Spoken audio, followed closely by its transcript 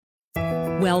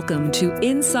Welcome to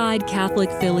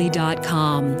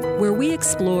InsideCatholicPhilly.com, where we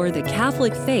explore the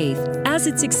Catholic faith as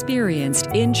it's experienced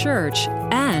in church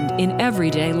and in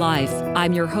everyday life.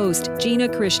 I'm your host, Gina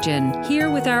Christian,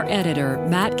 here with our editor,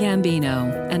 Matt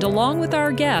Gambino. And along with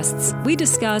our guests, we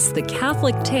discuss the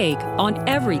Catholic take on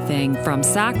everything from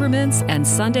sacraments and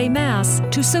Sunday Mass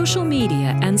to social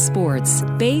media and sports,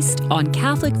 based on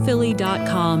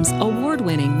CatholicPhilly.com's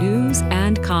award-winning news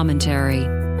and commentary.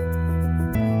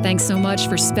 Thanks so much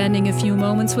for spending a few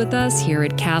moments with us here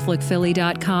at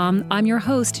CatholicPhilly.com. I'm your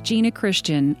host, Gina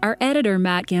Christian. Our editor,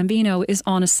 Matt Gambino, is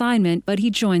on assignment, but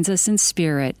he joins us in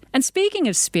spirit. And speaking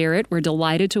of spirit, we're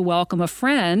delighted to welcome a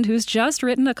friend who's just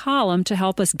written a column to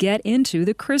help us get into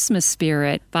the Christmas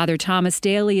spirit. Father Thomas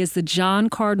Daly is the John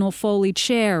Cardinal Foley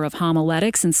Chair of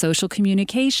Homiletics and Social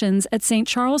Communications at St.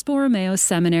 Charles Borromeo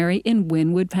Seminary in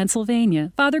Wynwood,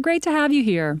 Pennsylvania. Father, great to have you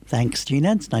here. Thanks,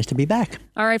 Gina. It's nice to be back.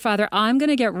 All right, Father, I'm going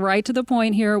to get right to the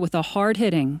point here with a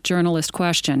hard-hitting journalist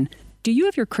question. Do you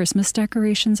have your Christmas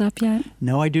decorations up yet?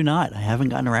 No, I do not. I haven't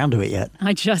gotten around to it yet.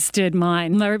 I just did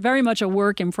mine. They're very much a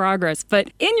work in progress. But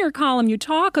in your column, you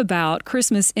talk about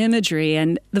Christmas imagery,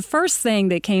 and the first thing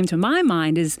that came to my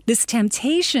mind is this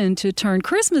temptation to turn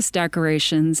Christmas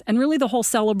decorations and really the whole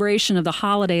celebration of the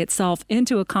holiday itself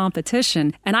into a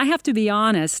competition. And I have to be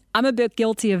honest, I'm a bit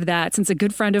guilty of that since a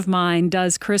good friend of mine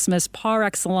does Christmas par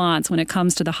excellence when it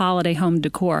comes to the holiday home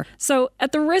decor. So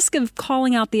at the risk of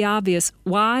calling out the obvious,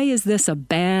 why is this a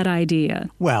bad idea?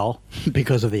 Well,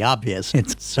 because of the obvious.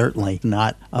 It's certainly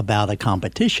not about a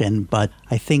competition, but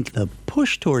I think the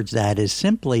push towards that is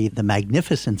simply the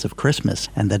magnificence of Christmas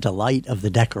and the delight of the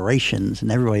decorations.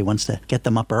 And everybody wants to get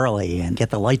them up early and get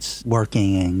the lights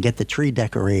working and get the tree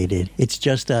decorated. It's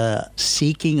just a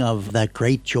seeking of that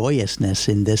great joyousness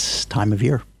in this time of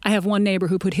year. I have one neighbor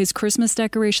who put his Christmas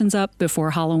decorations up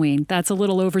before Halloween. That's a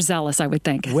little overzealous, I would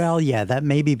think. Well, yeah, that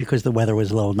may be because the weather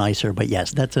was a little nicer, but yes,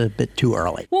 that's a bit too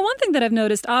early. Well, one thing that I've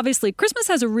noticed, obviously, Christmas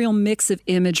has a real mix of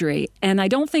imagery, and I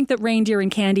don't think that reindeer and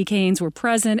candy canes were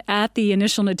present at the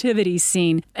initial nativity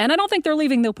scene, and I don't think they're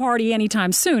leaving the party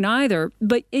anytime soon either.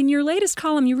 But in your latest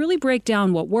column, you really break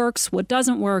down what works, what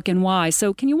doesn't work, and why.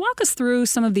 So can you walk us through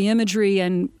some of the imagery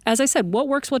and, as I said, what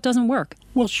works, what doesn't work?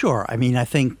 Well, sure. I mean, I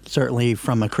think certainly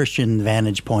from a Christian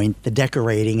vantage point, the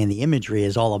decorating and the imagery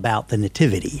is all about the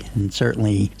nativity. And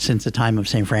certainly since the time of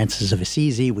St. Francis of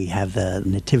Assisi, we have the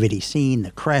nativity scene,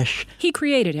 the creche. He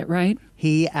created it, right?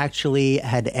 He actually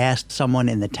had asked someone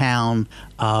in the town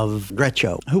of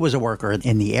Greccio, who was a worker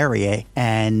in the area,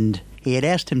 and he had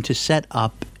asked him to set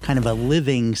up kind of a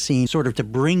living scene, sort of to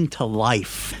bring to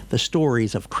life the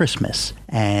stories of Christmas.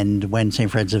 And when St.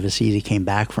 Francis of Assisi came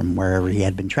back from wherever he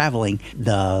had been traveling,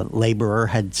 the laborer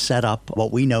had set up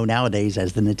what we know nowadays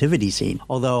as the nativity scene.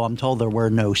 Although I'm told there were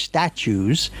no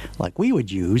statues like we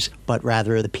would use, but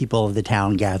rather the people of the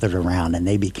town gathered around and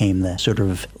they became the sort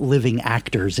of living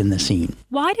actors in the scene.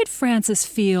 Why did Francis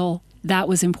feel that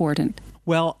was important?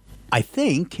 Well, I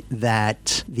think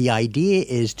that the idea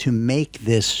is to make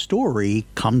this story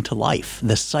come to life.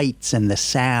 The sights and the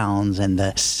sounds and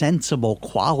the sensible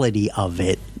quality of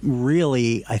it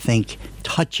really, I think,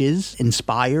 touches,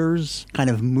 inspires, kind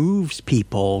of moves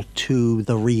people to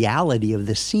the reality of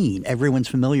the scene. Everyone's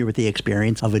familiar with the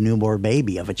experience of a newborn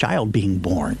baby, of a child being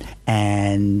born.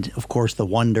 And, of course, the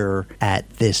wonder at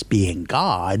this being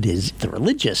God is the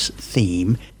religious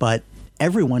theme, but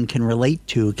everyone can relate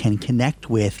to, can connect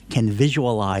with, can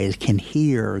visualize, can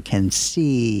hear, can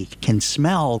see, can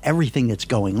smell everything that's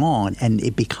going on. And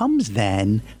it becomes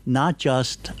then not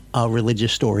just a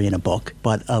religious story in a book,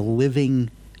 but a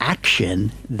living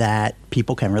action that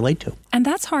people can relate to. And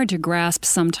that's hard to grasp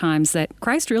sometimes, that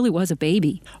Christ really was a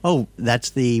baby. Oh, that's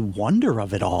the wonder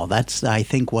of it all. That's, I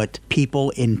think, what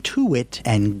people intuit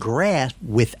and grasp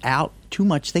without too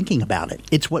much thinking about it.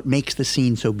 It's what makes the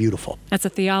scene so beautiful. That's a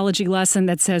theology lesson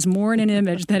that says more in an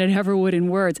image than it ever would in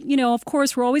words. You know, of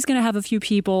course, we're always going to have a few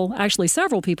people, actually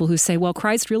several people, who say, well,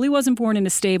 Christ really wasn't born in a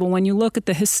stable. When you look at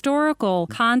the historical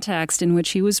context in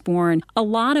which he was born, a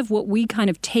lot of what we kind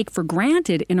of take for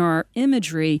granted in our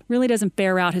imagery really doesn't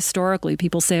bear out historically.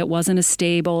 People say it wasn't a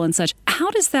stable and such. How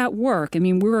does that work? I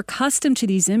mean, we're accustomed to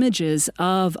these images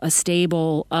of a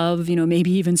stable, of, you know,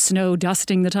 maybe even snow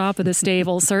dusting the top of the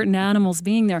stable, certain animals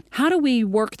being there. How do we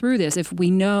work through this if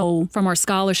we know from our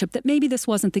scholarship that maybe this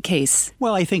wasn't the case?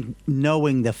 Well, I think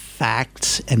knowing the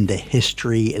facts and the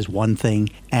history is one thing.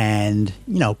 And,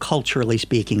 you know, culturally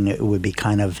speaking, it would be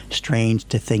kind of strange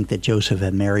to think that Joseph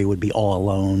and Mary would be all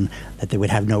alone, that they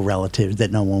would have no relatives,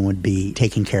 that no one would be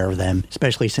taking care of them,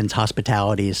 especially since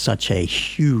hospitality is such a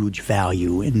huge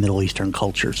value in Middle Eastern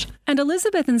cultures. And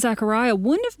Elizabeth and Zechariah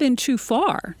wouldn't have been too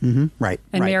far. Mm-hmm. Right.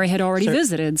 And Mary had already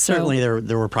visited. So certainly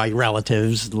there were probably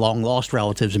relatives, long-lost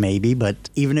relatives maybe, but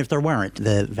even if there weren't,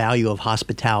 the value of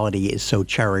hospitality is so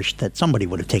cherished that somebody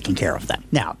would have taken care of them.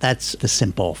 Now, that's the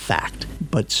simple fact.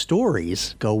 But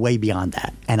stories go way beyond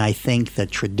that. And I think the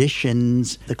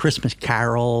traditions, the Christmas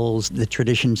carols, the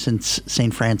tradition since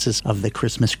St. Francis of the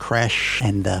Christmas creche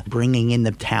and the bringing in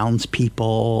the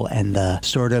townspeople and the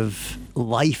sort of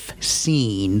life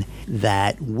scene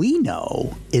that we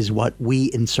know is what we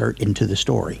insert into the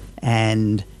story.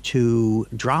 And to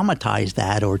dramatize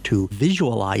that or to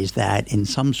visualize that in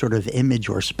some sort of image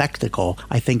or spectacle,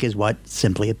 I think is what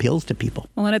simply appeals to people.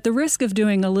 Well, and at the risk of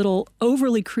doing a little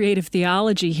overly creative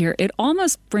theology here, it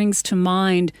almost brings to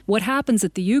mind what happens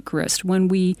at the Eucharist when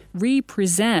we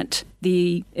represent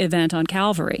the event on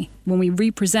Calvary. When we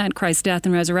represent Christ's death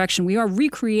and resurrection, we are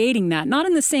recreating that, not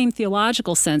in the same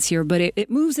theological sense here, but it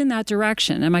moves in that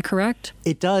direction. Am I correct?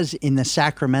 It does in the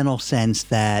sacramental sense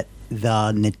that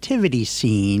the nativity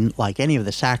scene, like any of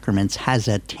the sacraments, has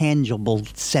a tangible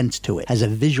sense to it, has a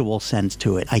visual sense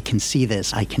to it. I can see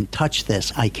this, I can touch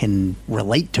this, I can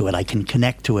relate to it, I can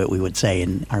connect to it, we would say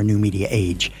in our new media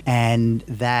age. And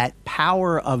that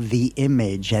power of the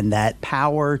image and that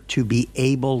power to be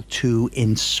able to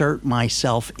insert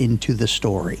myself into the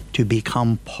story, to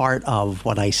become part of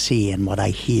what I see and what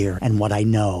I hear and what I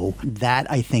know, that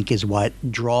I think is what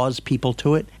draws people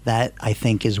to it. That I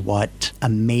think is what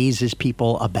amazes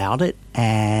people about it.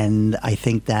 And I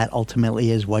think that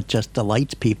ultimately is what just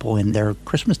delights people in their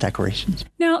Christmas decorations.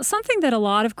 Now, something that a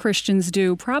lot of Christians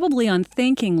do, probably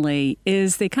unthinkingly,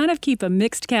 is they kind of keep a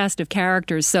mixed cast of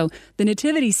characters. So the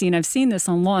nativity scene, I've seen this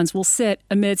on lawns, will sit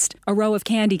amidst a row of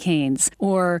candy canes,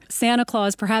 or Santa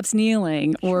Claus perhaps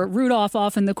kneeling, or Rudolph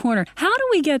off in the corner. How do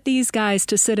we get these guys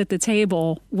to sit at the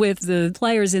table with the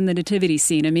players in the nativity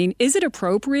scene? I mean, is it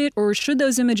appropriate, or should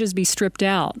those images be stripped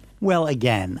out? Well,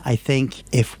 again, I think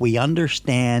if we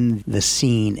understand the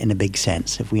scene in a big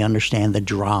sense, if we understand the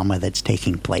drama that's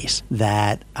taking place,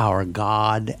 that our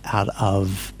God, out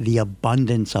of the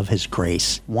abundance of his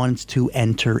grace, wants to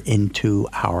enter into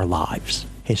our lives.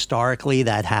 Historically,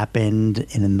 that happened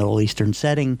in a Middle Eastern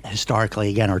setting. Historically,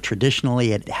 again, or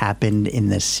traditionally, it happened in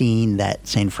the scene that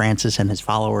St. Francis and his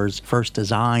followers first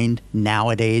designed.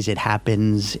 Nowadays, it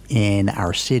happens in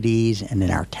our cities and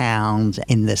in our towns,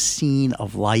 in the scene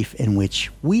of life in which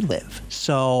we live.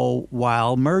 So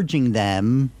while merging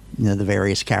them, the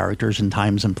various characters and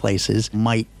times and places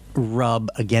might rub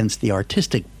against the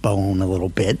artistic bone a little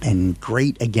bit and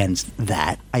grate against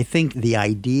that. I think the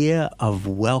idea of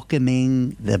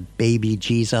welcoming the baby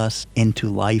Jesus into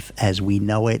life as we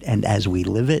know it and as we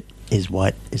live it is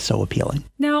what is so appealing.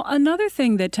 Now, another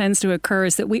thing that tends to occur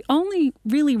is that we only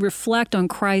really reflect on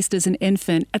Christ as an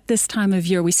infant at this time of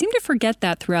year. We seem to forget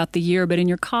that throughout the year, but in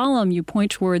your column, you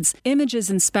point towards images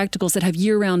and spectacles that have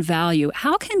year-round value.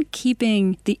 How can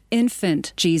keeping the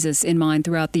infant Jesus in mind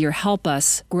throughout the year help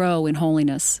us grow in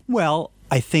holiness? Well,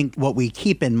 I think what we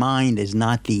keep in mind is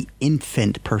not the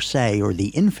infant per se or the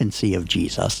infancy of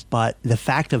Jesus, but the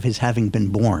fact of his having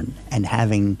been born and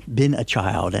having been a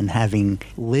child and having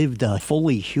lived a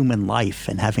fully human life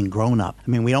and having grown up. I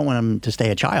mean, we don't want him to stay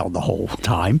a child the whole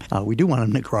time. We do want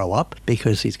him to grow up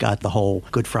because he's got the whole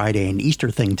Good Friday and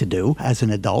Easter thing to do as an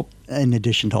adult, in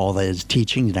addition to all his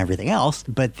teachings and everything else.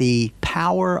 But the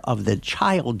power of the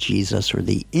child Jesus or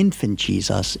the infant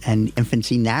Jesus and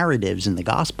infancy narratives in the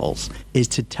Gospels is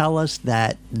to tell us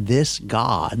that this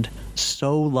God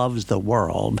so loves the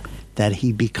world that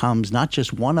he becomes not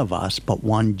just one of us, but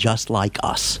one just like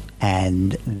us.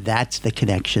 And that's the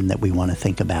connection that we want to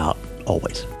think about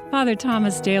always. Father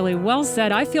Thomas Daly, well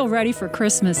said. I feel ready for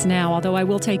Christmas now, although I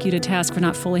will take you to task for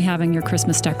not fully having your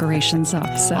Christmas decorations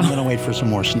up. So I'm going to wait for some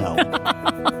more snow.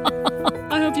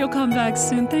 I hope you'll come back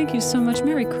soon. Thank you so much.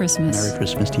 Merry Christmas. Merry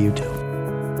Christmas to you too.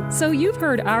 So you've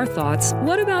heard our thoughts.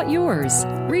 What about yours?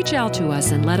 Reach out to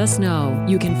us and let us know.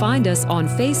 You can find us on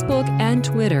Facebook and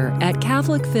Twitter at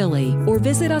Catholic Philly or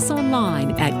visit us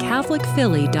online at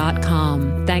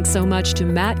CatholicPhilly.com. Thanks so much to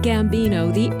Matt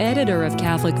Gambino, the editor of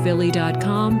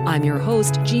CatholicPhilly.com. I'm your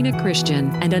host, Gina Christian.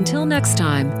 And until next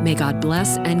time, may God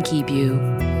bless and keep you.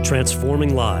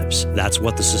 Transforming lives. That's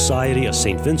what the Society of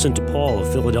St. Vincent de Paul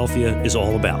of Philadelphia is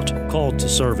all about. Called to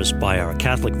service by our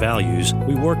Catholic values,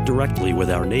 we work directly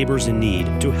with our neighbors in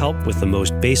need to help with the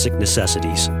most basic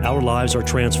necessities. Our lives are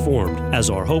transformed, as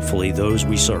are hopefully those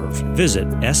we serve. Visit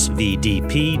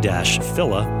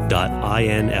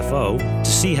svdp-phila.info to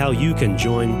see how you can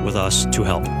join with us to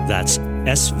help. That's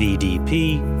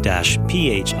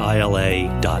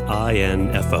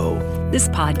svdp-phila.info. This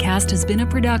podcast has been a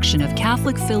production of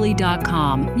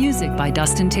CatholicPhilly.com. Music by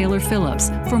Dustin Taylor Phillips.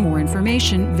 For more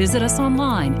information, visit us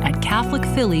online at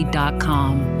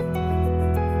CatholicPhilly.com.